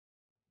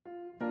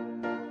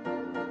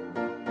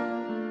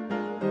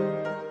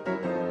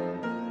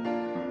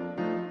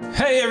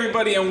Hey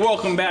everybody, and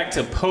welcome back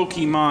to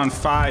Pokemon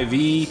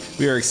 5e.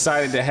 We are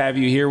excited to have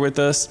you here with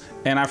us.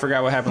 And I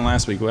forgot what happened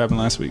last week. What happened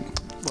last week?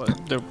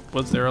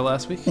 Was there a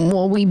last week?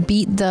 Well, we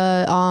beat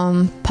the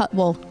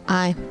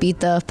I beat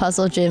the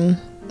puzzle gym.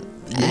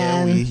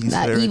 And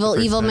that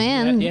evil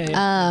man,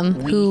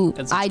 who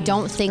I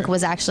don't think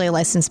was actually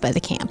licensed by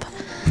the camp.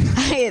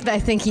 I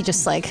think he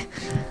just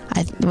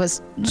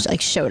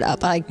showed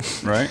up.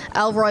 Right.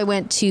 Elroy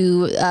went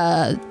to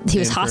he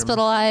was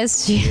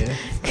hospitalized. Yeah.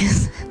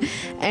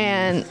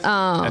 And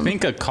I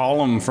think a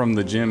column from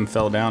the gym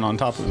fell down on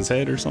top of his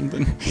head or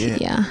something.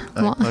 yeah.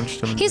 I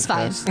punched him in He's the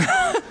fine.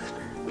 chest.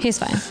 He's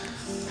fine.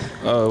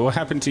 What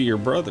happened to your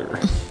brother?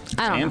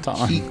 I don't know.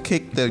 Anton. He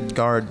kicked the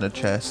guard in the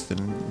chest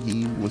and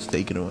he was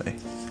taken away.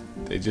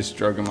 They just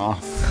drug him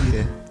off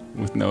Yeah.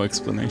 with no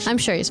explanation. I'm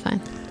sure he's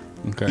fine.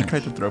 Okay. He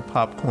tried to throw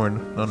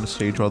popcorn on the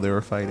stage while they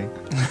were fighting.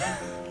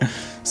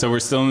 So we're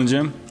still in the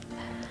gym?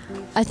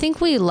 I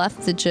think we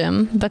left the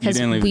gym because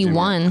didn't leave the we gym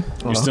won. yet.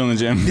 You're still in the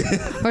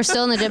gym? We're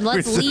still in the gym.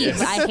 Let's leave.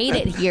 I hate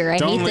it here. I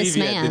Don't hate leave this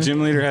yet. man. The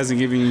gym leader hasn't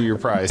given you your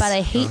prize. But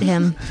I hate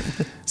him.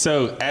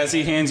 So as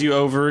he hands you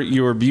over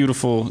your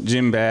beautiful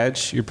gym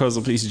badge, your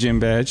puzzle piece gym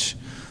badge,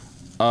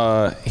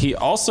 he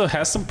also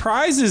has some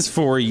prizes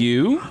for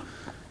you.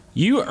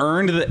 You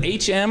earned the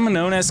HM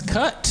known as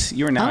Cut.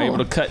 You are now able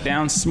to cut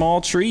down small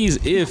trees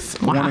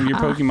if one of your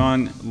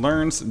Pokemon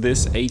learns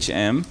this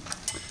HM.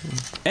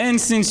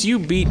 And since you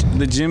beat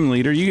the gym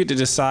leader, you get to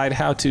decide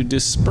how to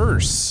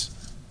disperse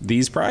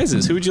these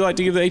prizes. Who would you like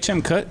to give the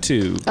HM Cut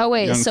to? Oh,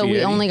 wait. young So we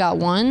Fieri? only got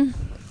one?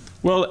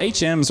 Well,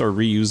 HMs are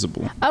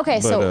reusable. Okay,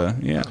 but, so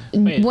yeah,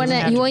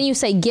 when you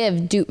say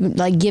give,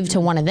 give to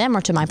one of them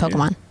or to my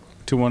Pokemon?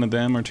 to one of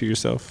them or to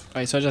yourself.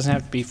 Right, so it doesn't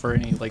have to be for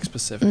any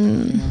specific. You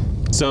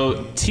know? So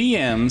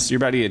TMs, you're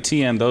about to get a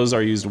TM. Those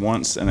are used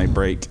once and they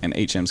break, and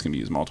HMs can be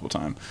used multiple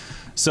times.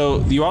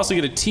 So you also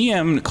get a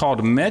TM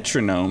called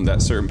Metronome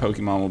that certain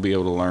Pokemon will be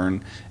able to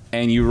learn,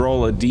 and you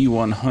roll a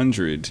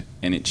D100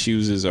 and it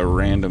chooses a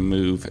random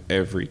move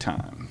every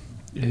time.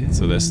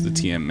 So that's the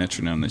TM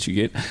Metronome that you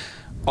get.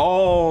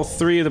 All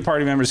three of the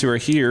party members who are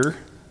here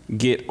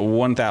get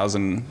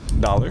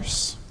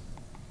 $1,000.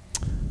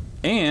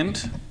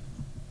 And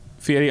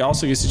Fieri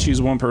also gets to choose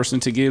one person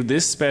to give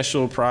this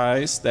special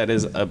prize that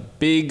is a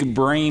big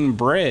brain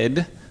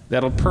bread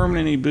that'll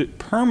permanently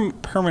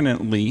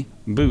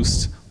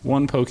boost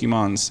one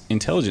Pokemon's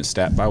intelligence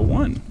stat by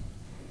 1.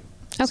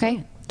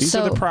 Okay. These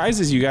are the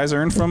prizes you guys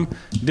earned from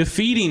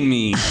defeating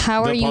me,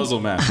 How are the you? puzzle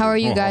master. How are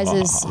you guys'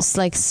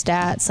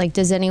 stats? Like,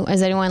 is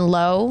anyone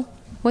low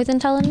with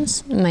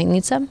intelligence? Might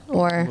need some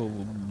or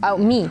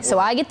me. So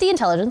I get the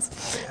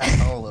intelligence.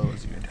 How low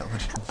is your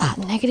intelligence?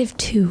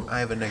 -2. I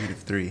have a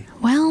 -3.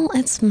 Well,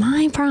 it's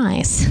my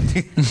prize.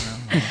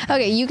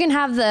 Okay, you can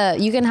have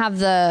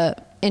the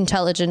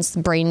intelligence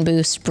brain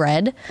boost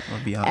bread,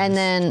 I'll be honest. and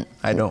then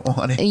I don't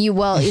want it.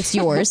 it's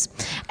yours.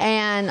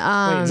 And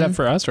Wait, is that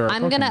for us or our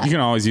I'm Pokemon? gonna. You can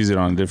always use it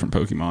on a different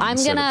Pokemon. I'm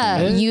instead of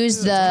gonna me. use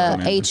the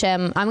Remember.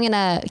 HM. I'm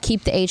gonna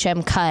keep the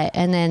HM cut,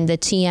 and then the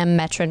TM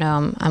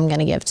metronome I'm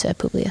gonna give to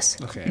Publius.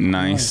 Okay.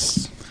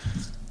 Nice.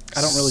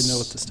 I don't really know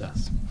what this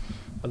does.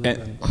 Other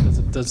And-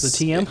 than, does the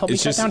TM help me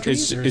cut down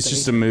trees? or It's is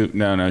just it- a move.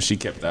 No, she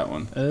kept that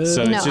one.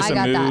 So No, it's just I a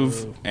got that.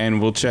 move,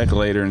 and we'll check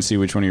later and see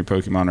which one of your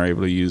Pokemon are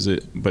able to use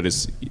it. But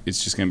it's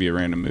just going to be a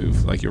random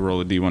move. Like you'll roll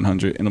a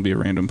D100, and it'll be a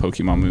random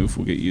Pokemon move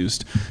will get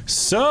used.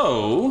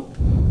 So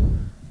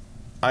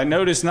I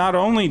noticed not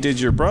only did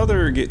your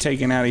brother get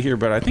taken out of here,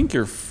 but I think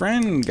your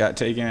friend got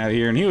taken out of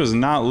here, and he was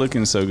not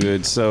looking so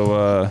good.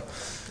 So.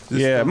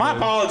 Yeah, my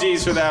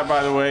apologies for that,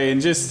 by the way. And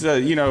just,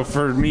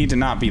 for me to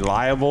not be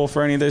liable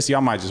for any of this,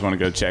 y'all might just want to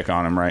go check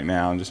on him right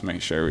now and just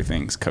make sure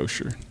everything's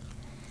kosher.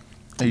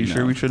 Are you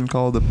sure we shouldn't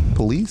call the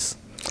police?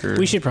 Or-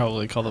 We should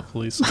probably call the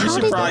police. You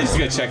should probably just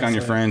go check on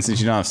your friends since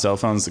you don't have cell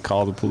phones to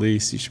call the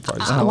police. You should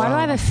probably just Why do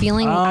I have a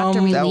feeling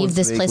after we that leave, was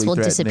this place vaguely will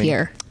threatening.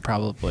 disappear?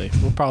 Probably.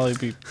 We'll probably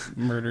be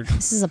murdered.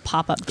 This is a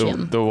pop-up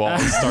gym. the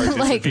walls start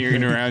Like-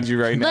 disappearing around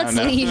you right now. Let's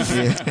No.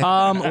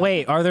 leave.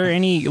 Wait, are there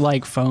any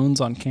phones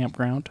on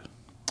campground?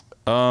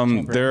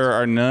 There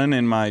are none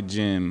in my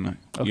gym,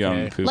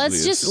 young Publius.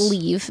 Let's just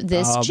leave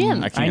this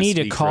gym. I can't need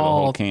to speak for the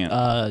whole call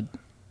camp.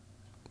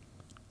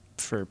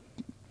 for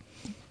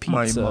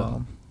My pizza.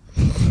 mom.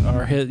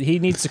 Or he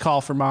needs to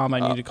call for mom. I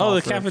need to call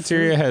the for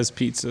cafeteria has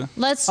pizza.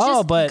 Let's Oh,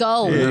 just but-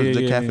 go. Does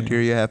the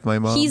cafeteria have my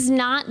mom? He's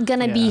not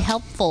gonna be Yeah.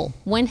 helpful.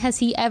 When has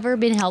he ever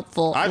been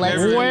helpful? I've Let's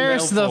never been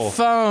Where's the helpful.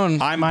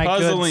 phone? I'm my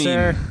puzzling.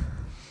 Good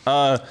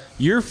sir?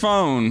 Your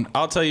phone,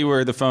 I'll tell you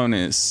where the phone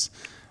is.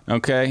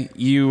 Okay?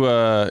 You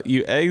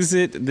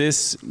exit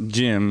this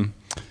gym.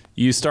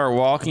 You start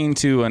walking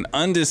to an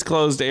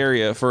undisclosed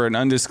area for an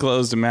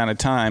undisclosed amount of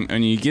time. And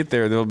when you get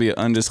there, there'll be an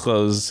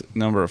undisclosed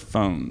number of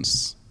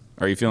phones.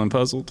 Are you feeling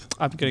puzzled?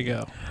 I'm gonna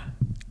go.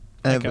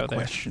 I have go a there.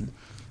 question.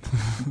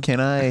 Can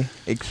I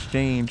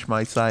exchange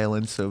my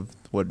silence of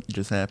what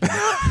just happened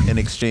in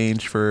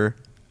exchange for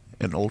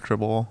an Ultra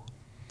Ball?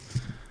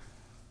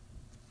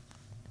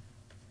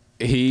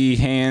 He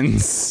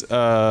hands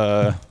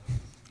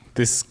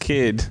this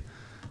kid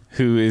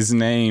who is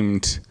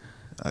named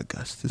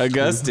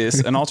Augustus,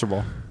 an Ultra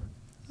Ball.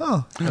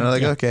 Oh, and I'm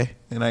like, okay,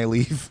 and I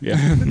leave.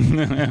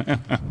 Yeah.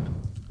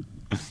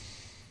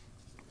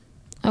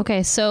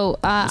 Okay, so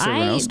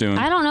everyone else doing?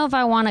 I don't know if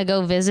I want to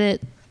go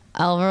visit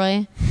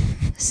Elroy,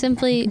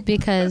 simply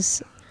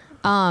because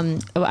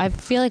I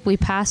feel like we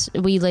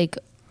like.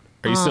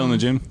 Are you still in the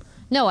gym?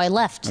 No, I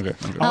left. Okay.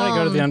 I want to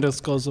go to the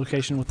undisclosed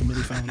location with the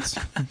MIDI phones.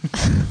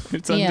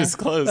 It's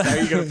undisclosed. How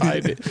are you gonna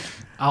find it?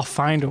 I'll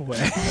find a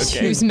way.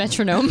 Okay. Use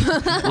metronome.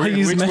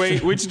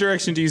 Which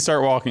direction do you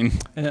start walking?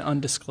 In an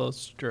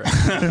undisclosed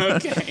direction.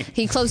 Okay.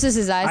 He closes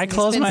his eyes. I and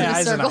close he spins my in a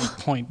eyes and I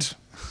circle. point.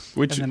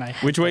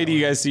 Which way do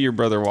you guys see your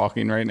brother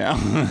walking right now?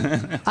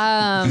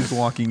 He's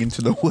walking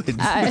into the woods.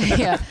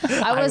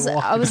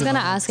 I was gonna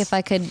ask if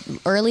I could.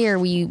 Earlier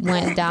we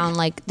went down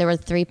like there were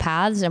 3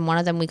 paths and one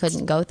of them we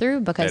couldn't go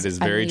through because That is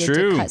I very needed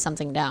true. to cut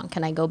something down.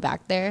 Can I go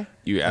back there?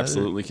 You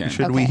absolutely can.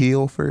 Should we Okay.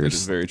 heal first? That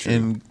is very true.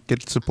 And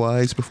get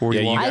supplies before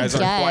Yeah, we you walk? guys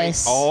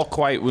guess. are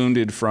quite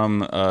wounded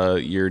from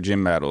your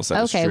gym battles.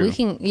 That is Okay, true.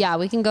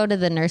 we can go to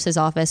the nurse's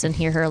office and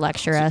hear her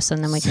lecture us,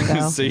 and then we can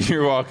go. So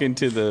you're walking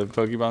to the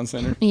Pokemon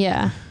Center?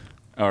 Yeah.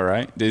 All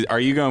right. Are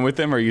you going with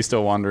them or are you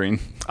still wandering?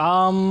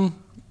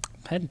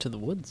 Heading to the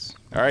woods.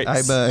 All right.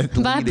 I'm Bye, leading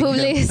him.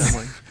 Publius.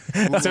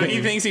 I'm like, So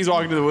he thinks he's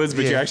walking to the woods,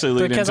 but Yeah. you're actually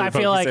leading Because him I to the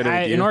feel Poke like Center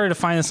with in you. order to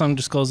find this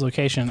undisclosed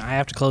location, I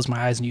have to close my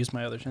eyes and use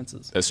my other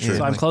senses. That's true.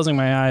 So I'm closing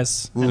my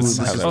eyes. Ooh, and this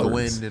it's is that the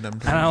works. wind, and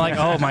I'm And I'm like,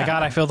 oh my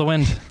God, I feel the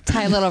wind.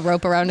 Tie a little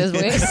rope around his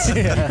waist,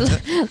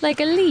 like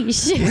a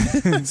leash.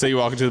 So you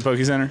walk into the Poke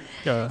Center?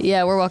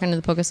 Yeah, we're walking to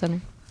the Poke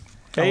Center.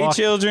 Hey, walk-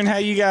 children, how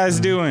you guys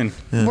doing?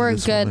 Yeah, We're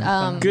this good.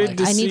 one. Good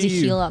to I need see to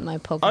you. heal up my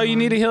Pokemon. Oh, you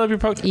need to heal up your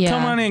Pokemon? Yeah.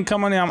 Come on in. I need to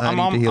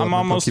heal up I'm my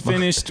almost Pokemon.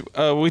 finished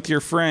with your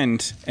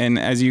friend. And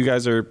as you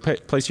guys are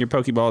placing your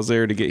Pokeballs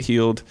there to get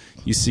healed,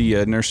 you see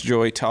Nurse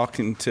Joy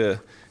talking to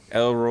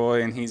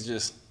Elroy, and he's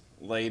just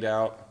laid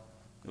out.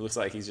 It looks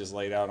like he's just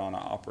laid out on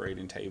an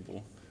operating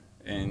table.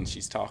 And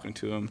she's talking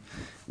to him.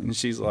 And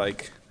she's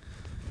like,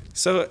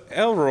 so,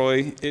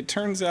 Elroy, it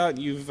turns out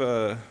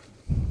your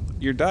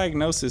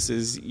diagnosis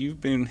is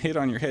you've been hit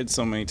on your head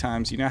so many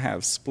times, you now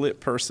have split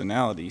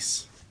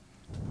personalities.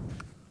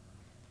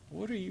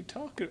 What are you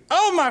talking?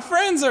 Oh, my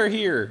friends are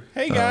here.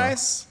 Hey,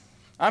 guys.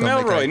 I'm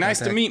Don't make Elroy. eye Nice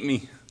to contact. meet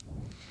me.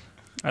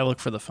 I look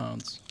for the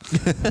phones.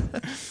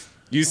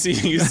 You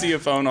see a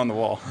phone on the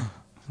wall.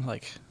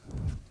 Like,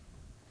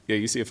 Yeah,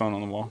 you see a phone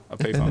on the wall, a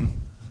payphone.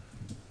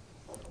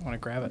 I want to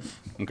grab it.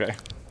 Okay.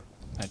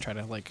 I try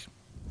to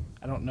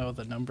I don't know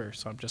the number,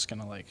 so I'm just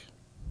gonna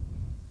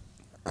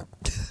You're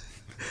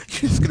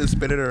just gonna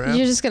spin it around.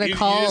 You're just gonna You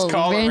call, just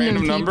call a random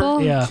random number?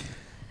 people. Yeah.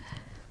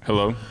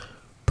 Hello.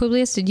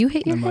 Publius, did you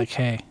hit your I'm head? like,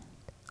 hey,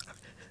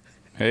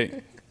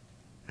 Hey,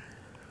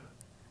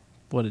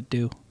 what'd it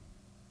do?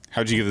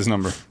 how'd you get this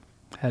number?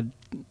 Had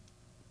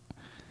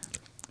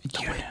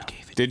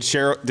Did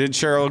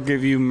Cheryl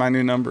give you my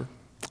new number?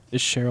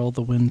 is Cheryl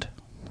the wind?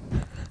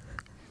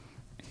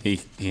 He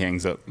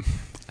hangs up.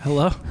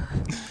 Hello?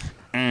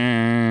 You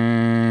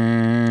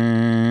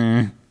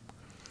And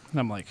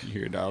I'm like,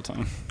 hear a dial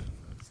tone.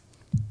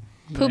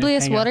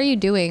 Publius, hang what up. are you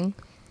doing?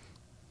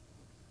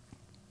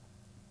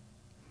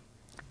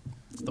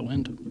 It's the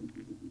wind.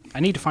 I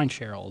need to find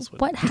Cheryl. Is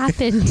What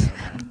happened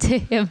to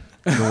him?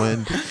 The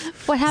wind.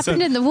 What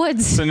happened in the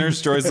woods? So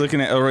Nurse Joy's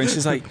looking at Elroy and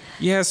she's like,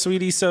 yeah,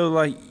 sweetie, so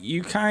like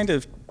you kind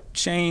of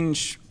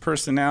change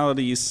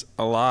personalities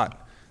a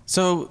lot.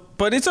 So,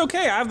 but it's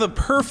okay. I have the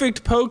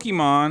perfect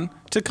Pokemon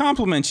to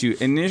compliment you.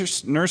 And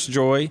Nurse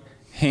Joy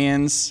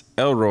hands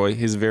Elroy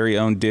his very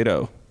own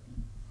Ditto.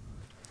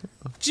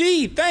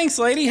 Gee, thanks,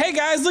 lady. Hey,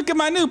 guys, look at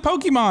my new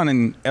Pokemon.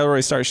 And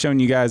Elroy starts showing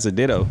you guys a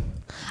Ditto.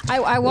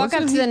 I walk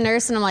up to the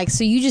nurse and I'm like,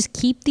 so you just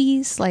keep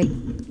these? Like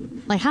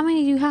how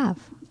many do you have?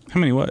 How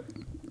many what?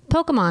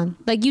 Pokemon.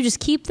 Like you just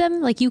keep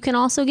them? Like you can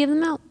also give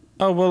them out?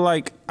 Oh, well,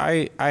 like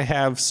I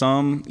have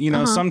some,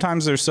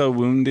 sometimes they're so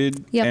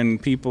wounded Yep.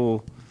 and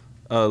people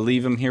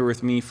leave them here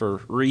with me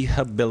for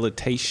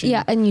rehabilitation.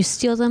 Yeah, and you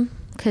steal them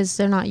because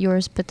they're not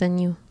yours, but then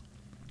you...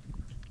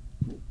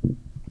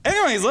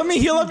 Anyways, let me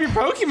heal up your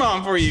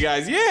Pokemon for you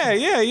guys. Yeah.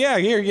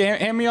 Here,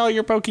 hand me all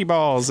your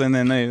Pokeballs. And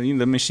then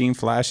the machine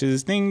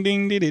flashes. Ding,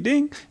 ding, ding,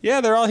 ding. Yeah,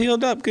 they're all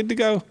healed up. Good to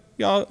go.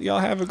 Y'all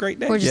have a great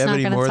day. We're Do you just have not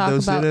any going to more of talk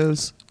those about...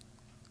 Dittos?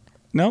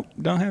 Nope,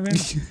 don't have any.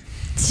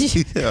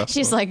 Yeah.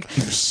 She's like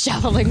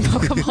shoveling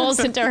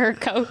Pokeballs into her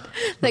coat.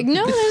 Like,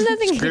 no, there's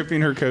nothing.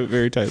 Gripping her coat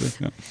very tightly.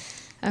 No.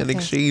 In Okay.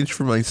 exchange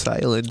for my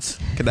silence,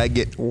 can I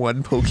get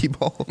one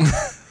Pokeball?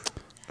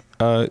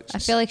 I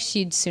feel like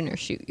she'd sooner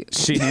shoot you.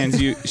 She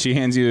hands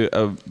you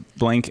a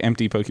blank,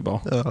 empty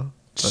Pokeball. Oh,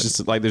 It's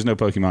just like there's no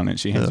Pokemon in it.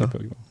 She hands you a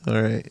Pokeball.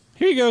 all right.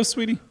 Here you go,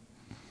 sweetie.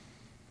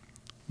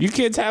 You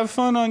kids have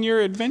fun on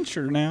your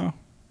adventure now.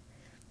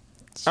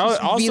 Oh,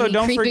 also, really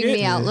don't creeping forget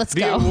me out. Let's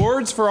the go.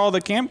 awards for all the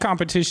camp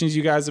competitions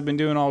you guys have been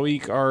doing all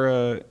week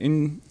are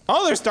in.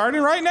 Oh, they're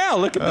starting right now.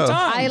 Look at the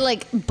time. I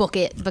like book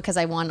it because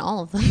I won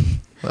all of them.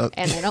 Well,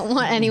 And I don't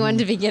want anyone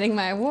to be getting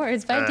my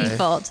awards by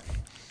default.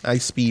 I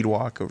speed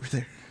walk over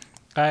there.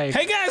 hey,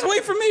 Hey guys,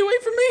 wait for me!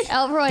 Wait for me!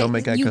 Elroy, Don't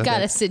make eye you contact.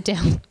 gotta sit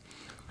down.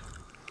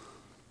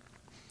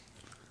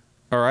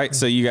 All right,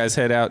 so you guys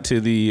head out to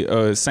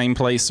the same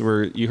place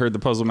where you heard the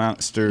Puzzle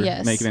Master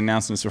making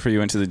announcements before you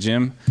went to the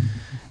gym.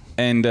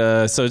 And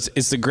so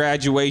it's the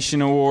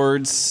graduation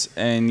awards,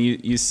 and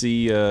you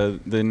see the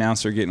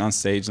announcer getting on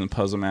stage and the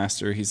Puzzle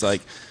Master. He's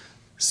like,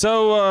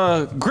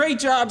 so great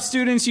job,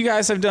 students. You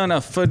guys have done a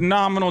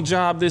phenomenal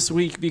job this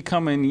week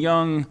becoming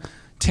young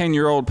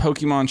 10-year-old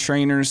Pokemon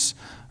trainers.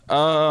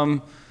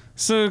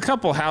 So a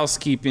couple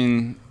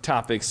housekeeping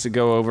topics to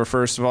go over.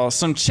 First of all,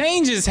 some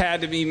changes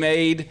had to be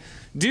made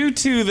due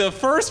to the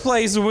first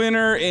place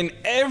winner in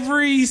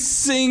every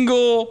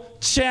single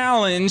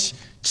challenge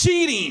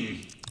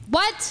cheating.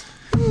 What?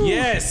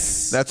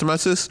 Yes. That's my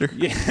sister.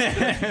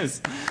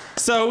 Yes.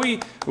 So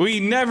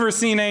we never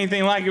seen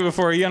anything like it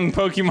before. A young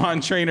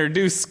Pokemon trainer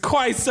do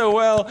quite so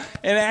well,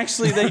 and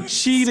actually they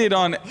cheated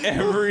on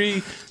every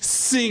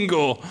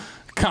single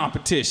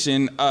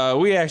competition.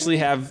 We actually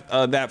have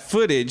that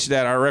footage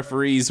that our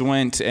referees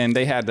went and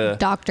they had to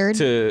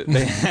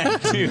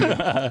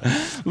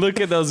look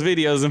at those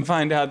videos and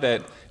find out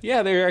that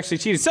they were actually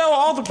cheating. So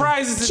all the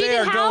prizes today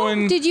are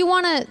going. Did you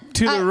want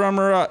to the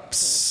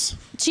runner-ups?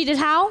 Cheated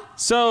how?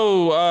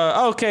 So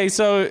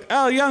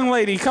young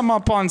lady, come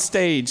up on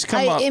stage.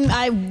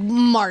 I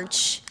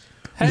march.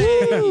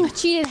 Hey,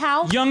 cheated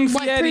how? Young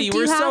Fietti,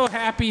 we're so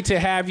happy to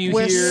have you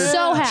here. We're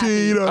so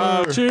happy.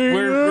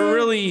 We're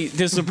really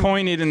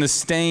disappointed in the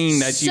stain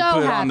that you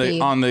put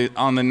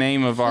on the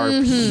name of our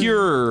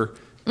pure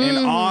and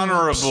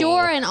honorable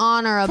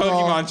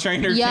Pokemon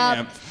trainer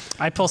camp.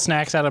 I pull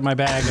snacks out of my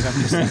bag and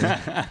I'm just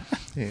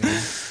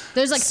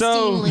There's like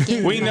steam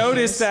leaking. We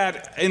noticed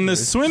that in the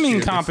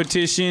swimming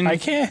competition,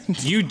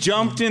 you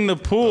jumped in the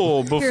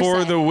pool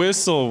before the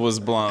whistle was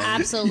blown.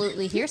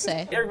 Absolutely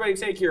hearsay. Everybody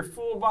take your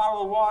full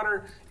bottle of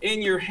water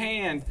in your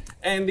hand,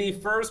 and the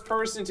first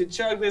person to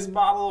chug this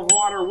bottle of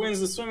water wins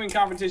the swimming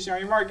competition. On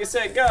your mark, get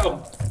set,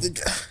 go.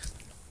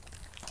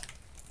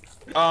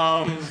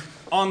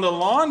 On the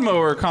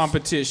lawnmower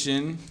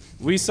competition,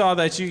 we saw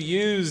that you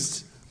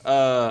used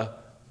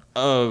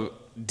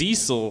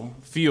diesel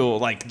fuel,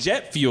 like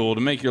jet fuel,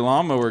 to make your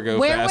lawnmower go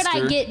faster. Where would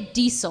I get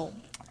diesel?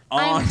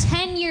 I'm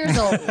 10 years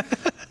old.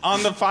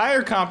 On the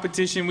fire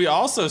competition, we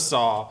also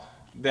saw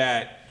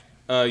that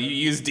you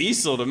used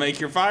diesel to make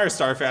your fire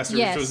start faster,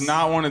 which was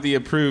not one of the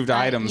approved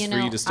items for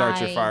you to start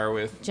your fire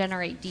with.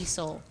 Generate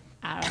diesel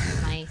out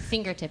of my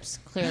fingertips,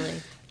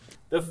 clearly.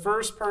 The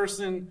first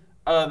person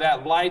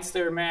that lights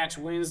their match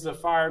wins the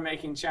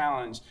fire-making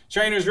challenge.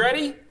 Trainers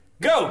ready?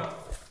 Go!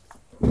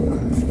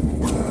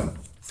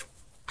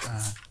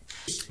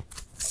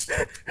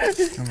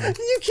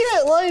 You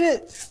can't light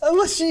it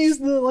unless you use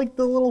the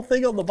little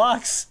thing on the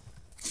box.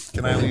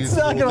 Can I use it's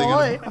not gonna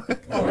light.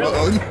 Oh,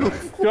 really?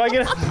 Do I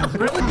get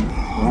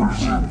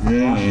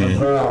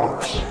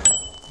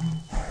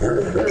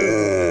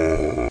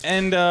it?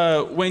 And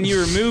when you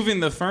were moving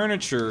the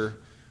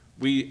furniture,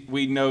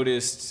 we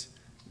noticed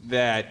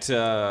that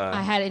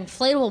I had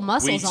inflatable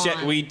muscles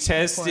on. We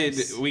tested.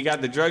 We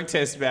got the drug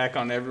test back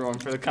on everyone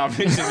for the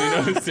competition. We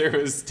noticed there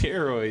was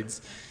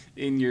steroids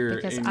in your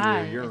urine. A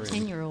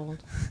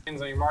 10-year-old. On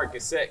your mark,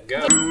 get set, go.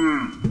 Wait,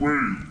 do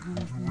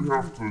we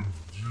have to do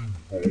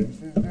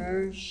both of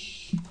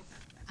those?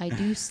 I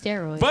do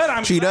steroids. But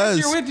I'm glad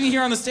you're with me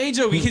here on the stage,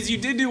 though, because you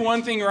did do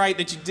one thing right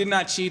that you did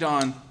not cheat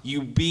on.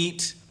 You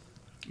beat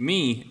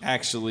me,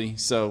 actually.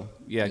 So,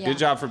 yeah. Good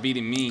job for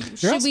beating me.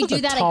 Should we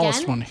do that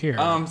again? One here.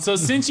 So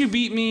since you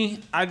beat me,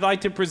 I'd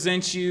like to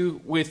present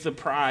you with the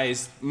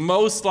prize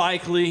most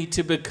likely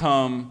to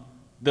become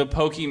the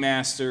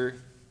Pokemaster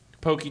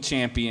Poke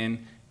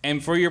Champion,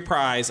 and for your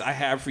prize, I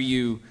have for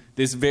you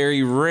this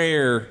very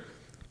rare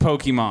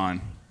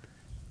Pokemon.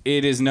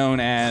 It is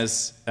known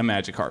as a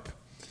Magikarp.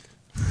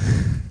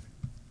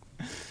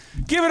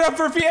 Give it up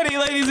for Fietti,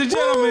 ladies and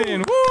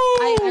gentlemen. Woo!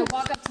 I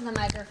walk up to the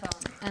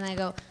microphone and I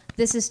go,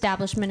 "This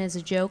establishment is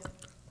a joke."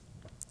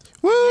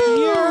 Woo!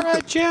 You're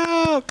a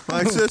joke.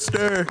 My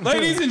sister.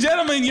 Ladies and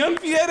gentlemen, young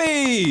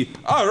Fietti.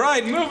 All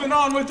right, moving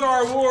on with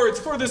our awards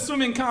for the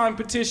swimming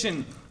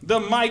competition. The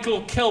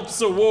Michael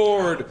Kelps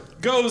Award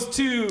goes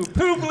to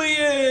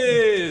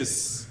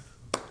Publius.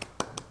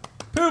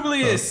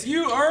 Publius,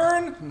 you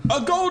earn a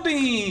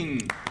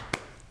Goldeen.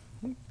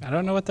 I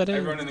don't know what that is.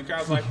 Everyone in the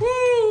crowd's like,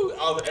 woo!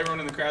 Everyone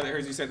in the crowd that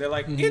heard you say, they're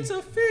like, it's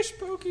a fish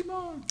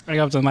Pokemon. I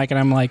go up to the mic and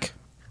I'm like,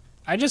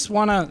 I just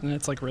want to, and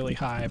it's like really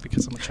high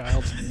because I'm a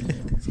child.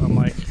 So I'm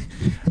like,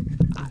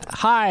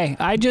 hi,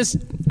 I'm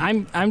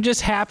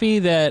just happy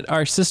that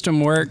our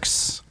system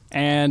works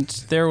and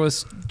there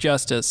was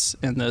justice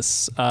in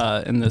this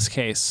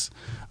case.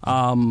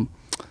 I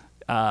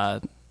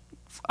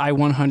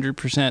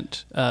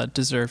 100%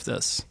 deserve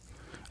this.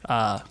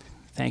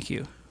 Thank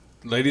you.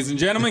 Ladies and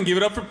gentlemen, give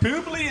it up for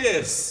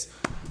Publius.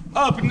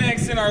 Up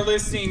next in our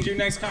listings, your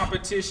next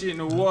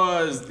competition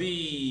was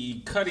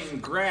the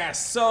cutting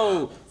grass.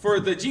 So for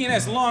the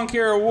GNS Lawn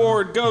Care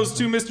Award goes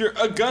to Mr.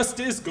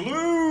 Augustus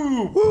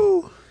Glue.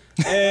 Woo!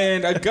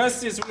 And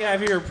Augustus, we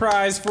have here a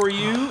prize for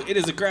you. It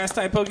is a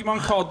grass-type Pokemon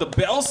called the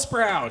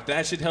Bellsprout.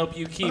 That should help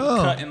you keep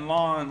cutting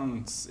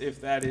lawns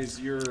if that is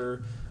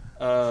your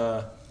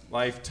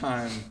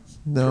lifetime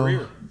No.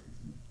 career.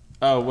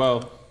 Oh,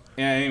 well.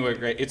 Yeah, anyway,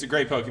 great. It's a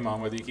great Pokemon,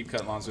 whether you keep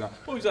cutting lawns or not.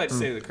 What would you like to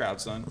say to the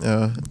crowd, son?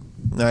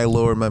 I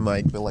lower my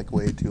mic, but like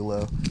way too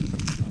low.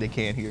 They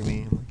can't hear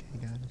me. I'm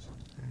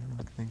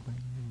like, hey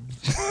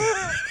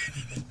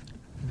guys.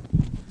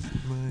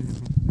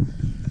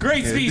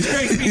 Great speech,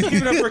 great speech.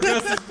 Give it up for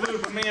Augustus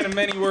Bloop, a man of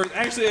many words.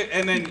 Actually,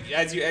 and then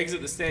as you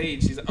exit the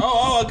stage, he's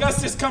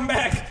Augustus, come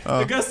back.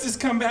 Augustus,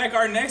 come back.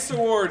 Our next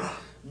award,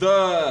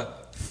 the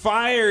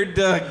Fired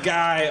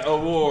Guy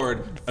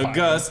Award.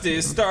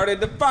 Augustus started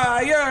the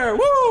fire.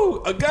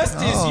 Woo!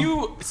 Augustus,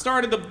 you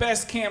started the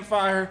best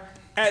campfire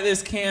at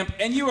this camp,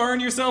 and you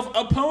earned yourself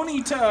a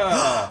Ponyta.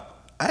 I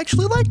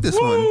actually like this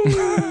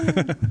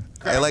one.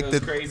 I like to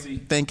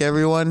thank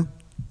everyone,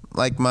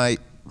 like my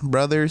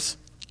brothers.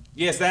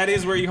 Yes, that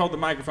is where you hold the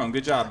microphone.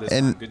 Good job this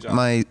time. Good job.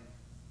 My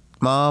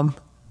mom,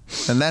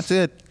 and that's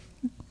it.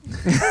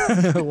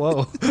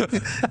 Whoa.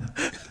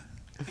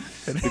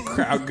 The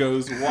crowd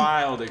goes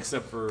wild,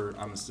 except for,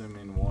 I'm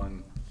assuming,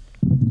 one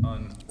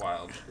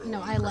unwild girl.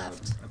 No, I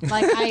left.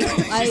 Like,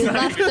 I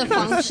left the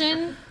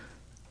function.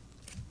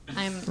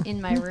 I'm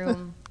in my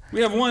room.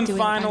 We have one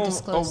final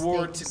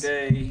award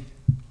today,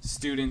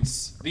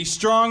 students. The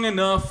Strong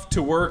Enough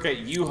to Work at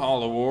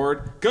U-Haul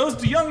Award goes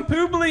to young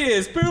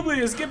Publius.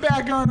 Publius, get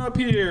back on up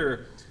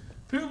here.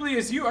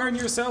 Publius, you earn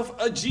yourself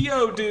a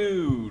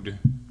Geodude.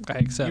 I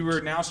accept. You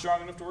are now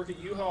strong enough to work at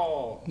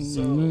U-Haul.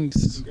 So,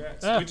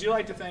 congrats. Would you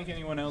like to thank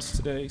anyone else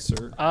today,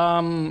 sir?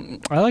 I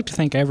like to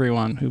thank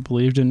everyone who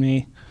believed in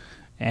me,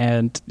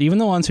 and even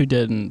the ones who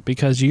didn't,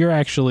 because you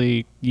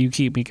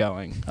keep me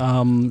going.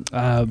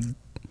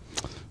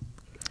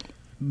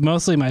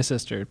 Mostly my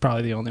sister,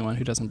 probably the only one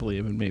who doesn't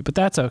believe in me, but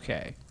that's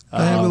okay.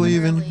 I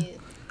believe in.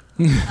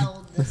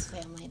 Held this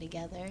family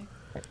together.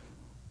 I'm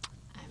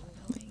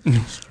going to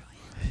destroy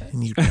it.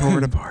 And you tore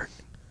it apart.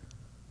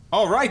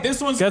 All right,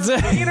 this one's for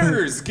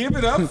haters. Give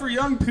it up for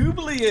young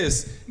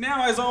Publius.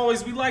 Now, as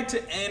always, we like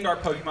to end our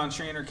Pokemon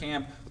Trainer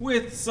Camp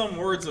with some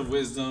words of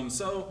wisdom.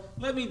 So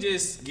let me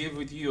just give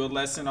with you a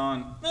lesson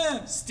on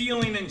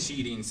stealing and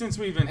cheating, since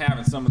we've been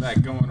having some of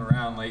that going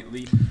around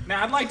lately.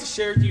 Now, I'd like to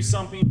share with you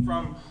something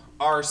from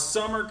our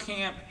summer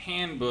camp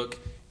handbook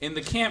in the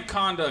camp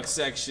conduct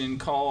section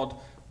called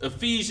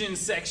Ephesians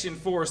section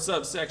 4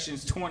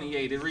 subsections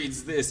 28. It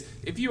reads this: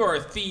 if you are a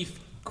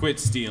thief, quit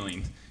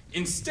stealing.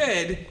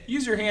 Instead,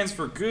 use your hands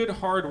for good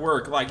hard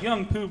work like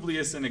young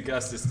Publius and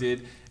Augustus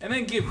did, and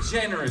then give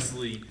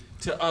generously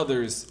to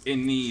others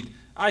in need.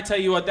 I tell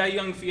you what, that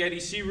young Fieri,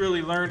 she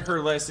really learned her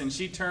lesson.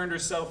 She turned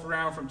herself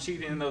around from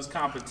cheating in those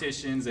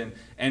competitions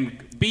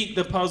and beat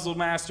the puzzle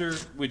master,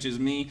 which is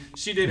me.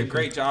 She did a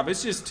great job.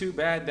 It's just too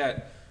bad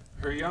that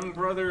her young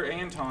brother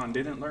Anton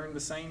didn't learn the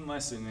same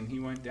lesson and he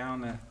went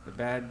down the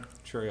bad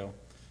trail.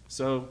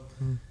 So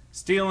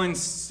stealing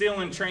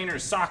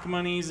trainers' sock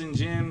monies in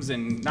gyms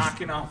and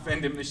knocking off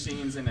vending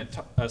machines and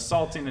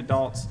assaulting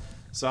adults.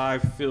 So I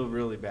feel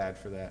really bad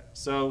for that.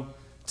 So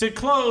to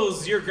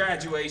close your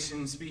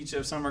graduation speech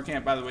of summer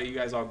camp, by the way, you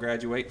guys all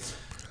graduate,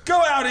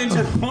 go out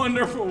into the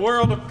wonderful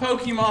world of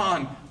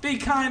Pokemon. Be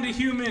kind to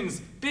humans.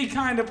 Be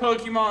kind to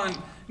Pokemon.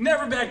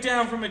 Never back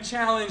down from a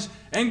challenge.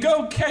 And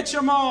go catch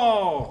them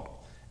all.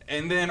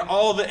 And then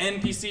all the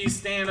NPCs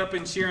stand up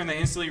and cheer, and they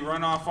instantly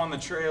run off on the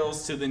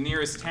trails to the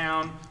nearest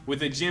town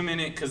with a gym in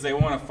it because they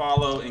want to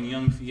follow in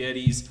young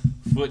Fietti's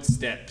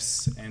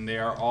footsteps. And they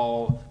are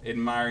all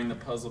admiring the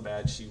puzzle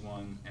badge she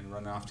won and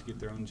run off to get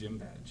their own gym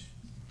badge.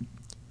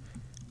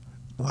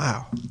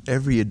 Wow.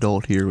 Every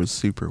adult here was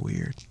super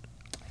weird.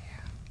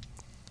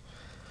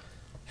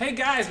 Hey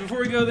guys, before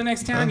we go to the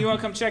next town, you want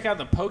to come check out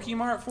the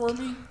Pokemart for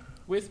me?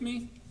 With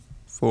me?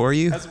 For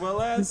you? As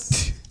well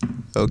as?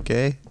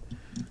 Okay.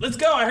 Let's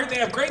go. I heard they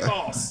have great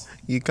balls.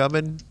 You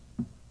coming?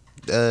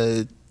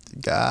 Guy.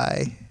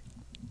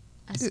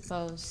 I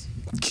suppose.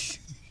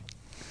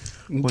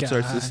 What's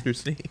our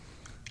sister's name?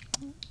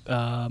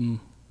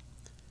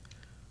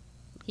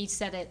 He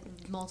said it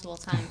multiple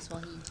times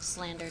while he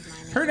slandered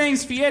my name. Her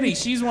name's Fietti.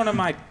 She's one of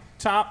my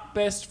top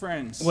best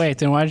friends. Wait,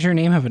 then why does your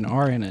name have an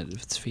R in it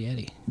if it's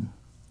Fietti?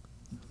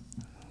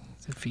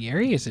 Is it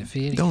Fieri? Is it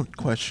Fietti? Don't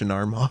question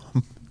our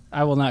mom.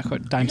 I will not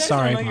quit. I'm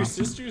sorry, You don't know Mom. your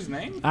sister's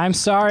name? I'm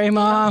sorry,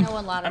 Mom.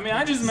 I mean,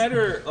 I just met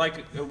her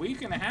like a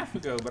week and a half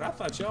ago, but I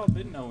thought y'all had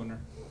been knowing her.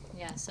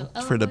 Yeah, so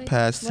For the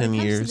past 10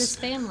 years. To this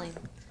family,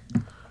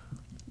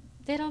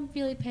 they don't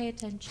really pay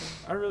attention.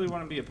 I really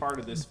want to be a part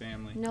of this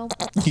family. Nope.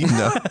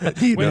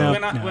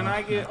 When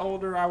I get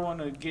older, I want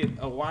to get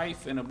a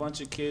wife and a bunch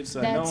of kids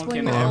so that no one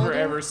can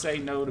ever say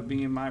no to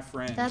being my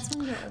friend. That's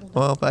when you're older.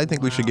 Well, I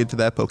think we should get to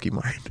that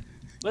Pokemon.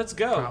 Let's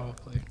go.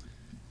 Probably.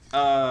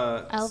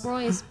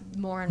 Elroy is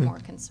more and more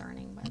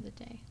concerning by the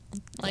day.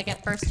 Like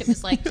at first it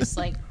was like just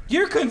like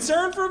you're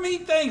concerned for me?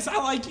 Thanks. I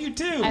like you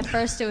too. At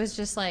first it was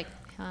just like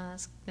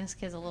this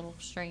kid's a little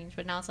strange,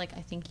 but now it's like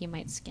I think he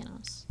might skin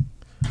us.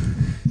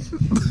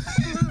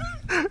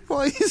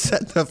 Well, is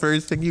that the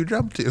first thing you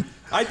jump to?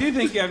 I do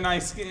think you have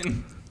nice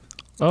skin.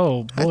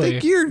 Oh boy. I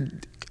think you're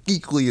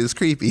equally as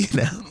creepy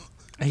now.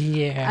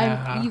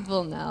 Yeah. I'm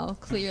evil now.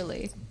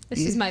 Clearly, this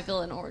is my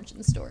villain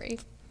origin story.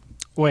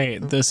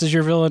 Wait, this is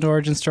your villain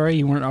origin story?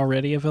 You weren't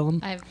already a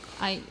villain?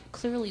 I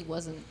clearly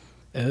wasn't.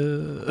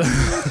 Elroy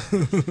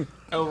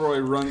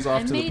runs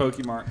off to the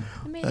Pokemart.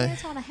 I made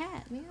Lance on a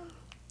hat, man.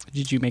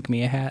 Did you make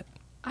me a hat?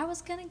 I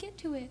was gonna get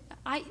to it.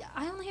 I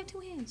only have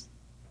 2 hands.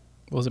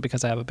 Was it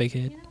because I have a big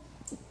head? You know?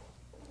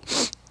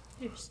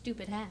 Your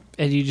stupid hat.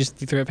 And you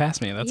threw it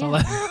past me. That's all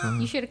that.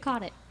 You should have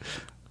caught it.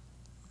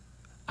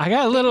 I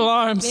got little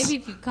arms. Maybe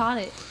if you caught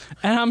it.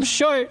 And I'm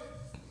short.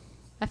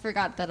 I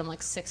forgot that I'm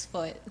like 6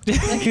 foot.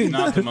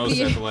 Not the most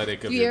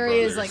athletic of your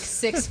Fury brothers. is like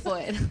 6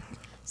 foot.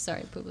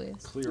 Sorry,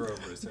 Publius. Clear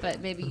over his head. But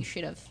maybe you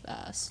should have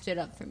stood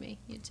up for me,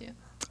 you two.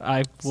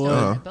 I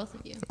So would. both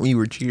of you. We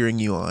were cheering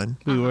you on.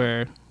 We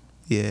were.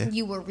 Yeah.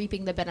 You were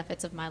reaping the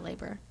benefits of my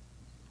labor.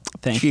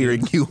 Thank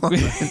Cheering you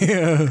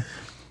on.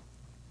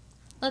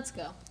 Let's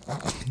go.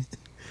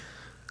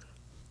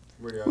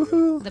 Where y'all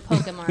go? The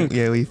Pokemon.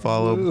 Yeah, we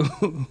follow.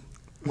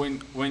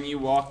 When you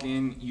walk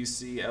in, you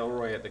see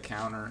Elroy at the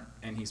counter,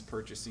 and he's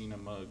purchasing a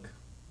mug.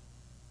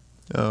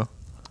 Oh.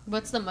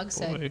 What's the mug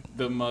say? Boy.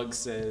 The mug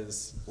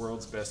says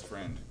 "World's Best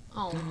Friend."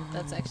 Oh,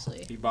 that's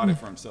actually. He bought it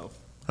for himself.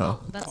 Oh.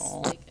 That's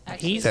like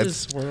actually. He's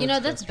That's- his world's You know,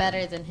 that's best friend.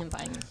 better than him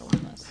buying it for one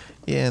of us.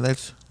 Yeah,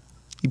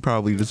 he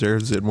probably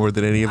deserves it more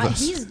than any of us.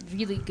 He's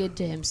really good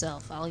to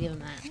himself. I'll give him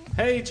that.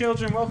 Hey,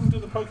 children, welcome to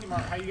the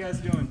Pokemart. How you guys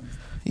doing?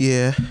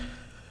 Yeah.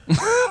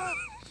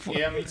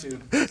 Yeah, me too.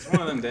 It's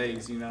one of them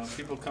days, you know.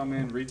 People come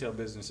in, retail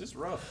business. It's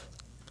rough.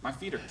 My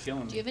feet are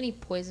killing Do me. you have any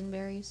poison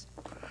berries?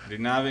 I do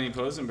not have any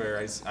poison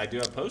berries. I do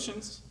have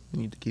potions. We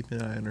need to keep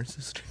an eye on our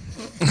sister.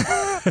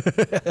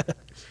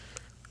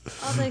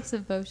 I'll take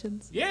some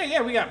potions.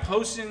 Yeah, we got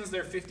potions.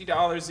 They're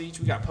 $50 each.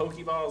 We got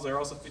Pokeballs. They're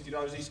also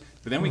 $50 each.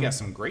 But then we got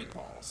some Great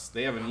Balls.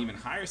 They have an even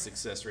higher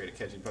success rate at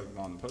catching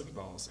Pokemon than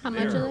Pokeballs. How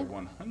much are They're they?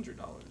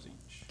 $100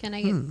 each. Can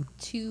I get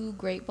 2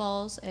 great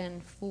balls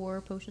and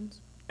 4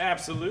 potions?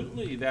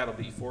 Absolutely. That'll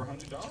be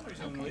 $400,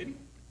 young Okay. lady.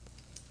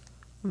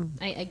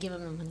 I give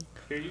him the money.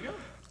 Here you go.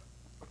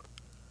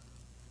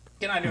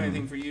 Can I do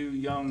anything for you,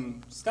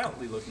 young,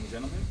 stoutly looking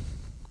gentlemen?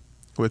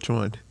 Which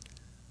one?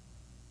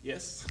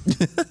 Yes.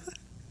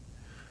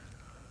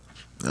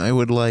 I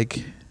would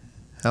like.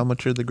 How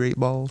much are the great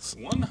balls?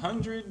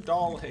 100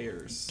 doll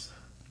hairs.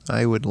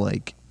 I would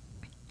like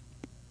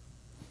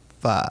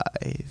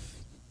 5.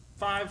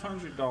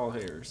 500 doll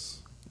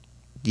hairs.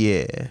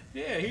 Yeah.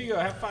 Yeah, here you go.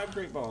 Have 5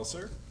 great balls,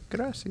 sir.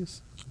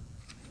 Gracias.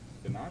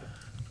 De nada.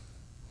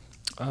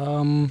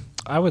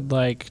 I would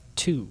like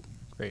 2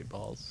 great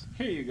balls.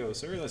 Here you go,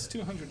 sir. That's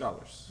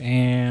 $200.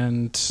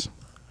 And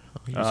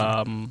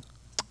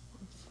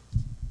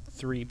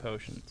 3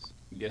 potions.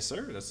 Yes,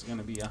 sir. That's going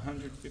to be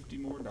 $150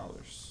 more.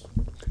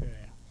 Okay.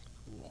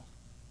 Cool.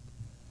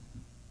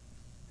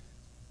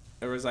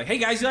 Everyone's like, hey,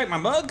 guys, you like my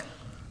mug?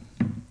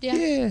 Yeah.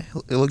 Yeah.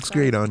 It looks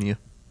great on you.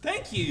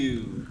 Thank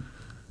you.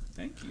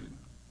 Thank you.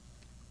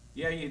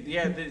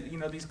 Yeah,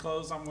 these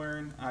clothes I'm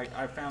wearing,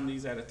 I found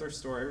these at a thrift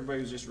store.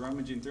 Everybody was just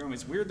rummaging through them.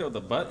 It's weird, though.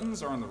 The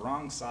buttons are on the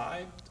wrong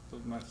side.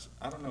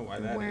 I don't know why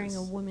that is. Wearing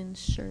a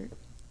woman's shirt.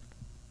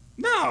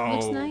 No.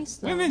 Looks nice,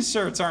 though. Women's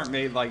shirts aren't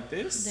made like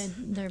this.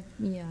 They're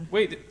yeah.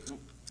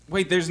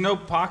 Wait, there's no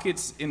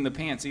pockets in the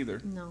pants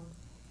either. No,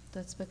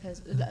 that's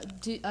because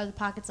are the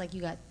pockets like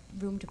you got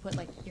room to put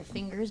like your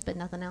fingers but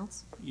nothing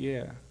else?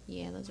 Yeah.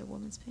 Yeah, those are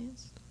women's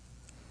pants.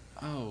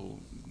 Oh,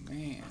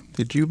 man.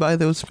 Did you buy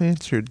those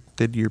pants or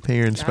did your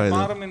parents I buy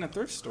bought them? them in a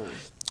thrift store.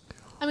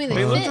 I mean, they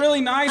They fit. look really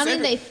nice. I mean,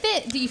 Every- they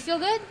fit. Do you feel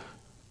good?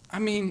 I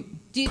mean,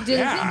 Do they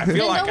yeah, I fit?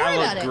 feel Then like don't worry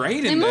I about look it.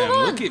 great Then in move them.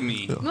 on. Look at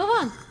me. Move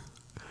on.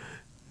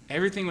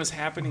 Everything was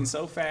happening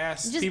so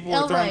fast. Just People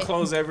were throwing Elroy.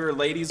 clothes everywhere.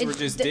 Ladies were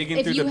just digging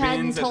through the If you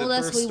hadn't bins at told the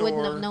us, thrift we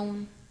wouldn't store. have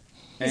known.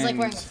 He's like And-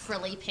 wearing a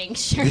frilly pink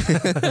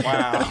shirt.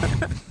 Wow.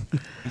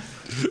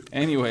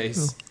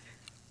 Anyways,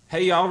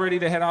 hey, y'all ready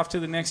to head off to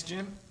the next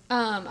gym?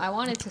 I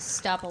wanted to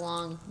stop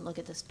along and look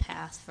at this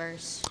path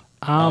first.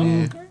 Have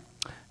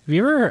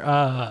you ever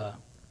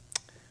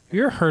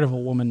heard of a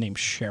woman named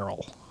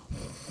Cheryl?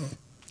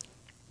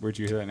 Where'd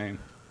you hear that name?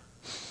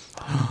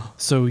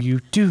 So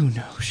you do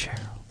know Cheryl.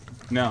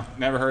 No,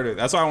 never heard of it.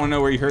 That's why I want to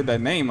know where you heard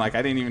that name. Like,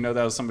 I didn't even know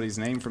that was somebody's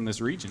name from this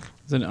region.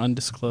 It's an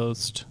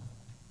undisclosed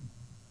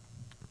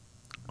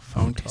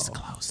phone call.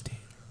 Disclosed it.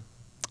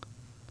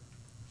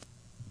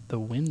 The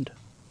wind.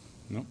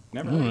 Nope,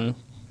 never I heard don't of know. it.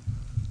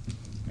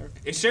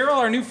 Is Cheryl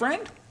our new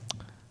friend?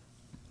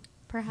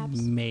 Perhaps.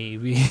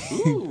 Maybe.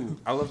 Ooh,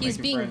 I love He's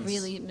making being friends.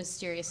 really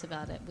mysterious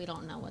about it. We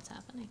don't know what's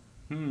happening.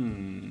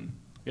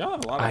 Y'all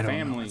have a lot I of don't know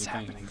family what's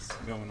happening. things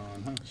going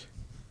on, huh?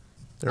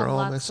 They're A all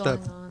lot's messed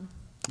going up. on.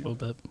 A little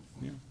bit.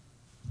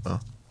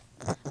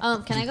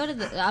 Can I go to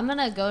the? I'm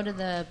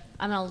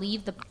gonna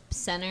leave the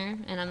center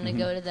and I'm gonna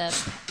go to the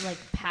like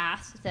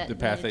path that The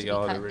path needed that to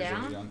y'all be had cut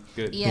originally down. done.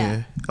 Good.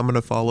 Yeah. I'm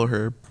gonna follow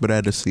her, but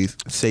at a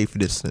safe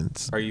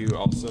distance. Are you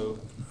also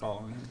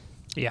following her?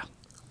 Yeah.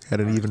 At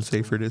an even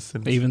safer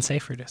distance. Even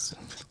safer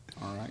distance.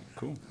 All right,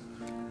 cool.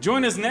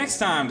 Join us next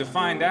time to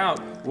find out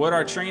what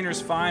our trainers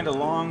find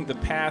along the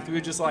path. We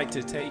would just like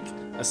to take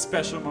a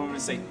special moment to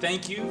say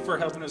thank you for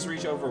helping us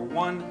reach over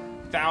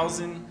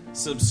 1,000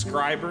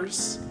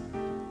 subscribers.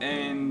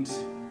 And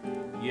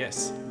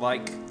Yes,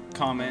 like,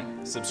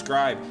 comment,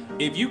 subscribe.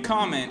 If you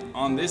comment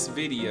on this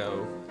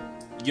video,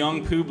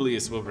 young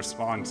Publius will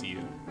respond to you.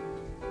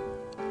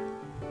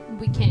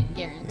 We can't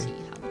guarantee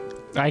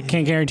how. I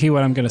can't guarantee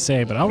what I'm going to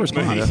say, but I'll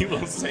respond. He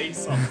will say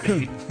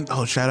something.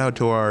 Oh, shout out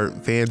to our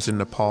fans in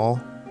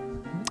Nepal.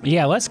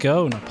 Yeah, let's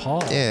go,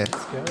 Nepal. Yeah.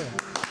 Let's go.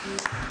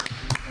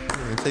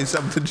 Say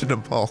something to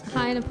Nepal.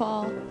 Hi,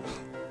 Nepal.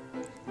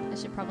 I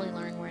should probably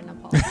learn where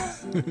Nepal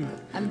is.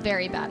 I'm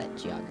very bad at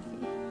geography.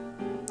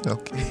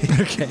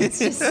 Okay. Okay. It's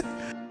just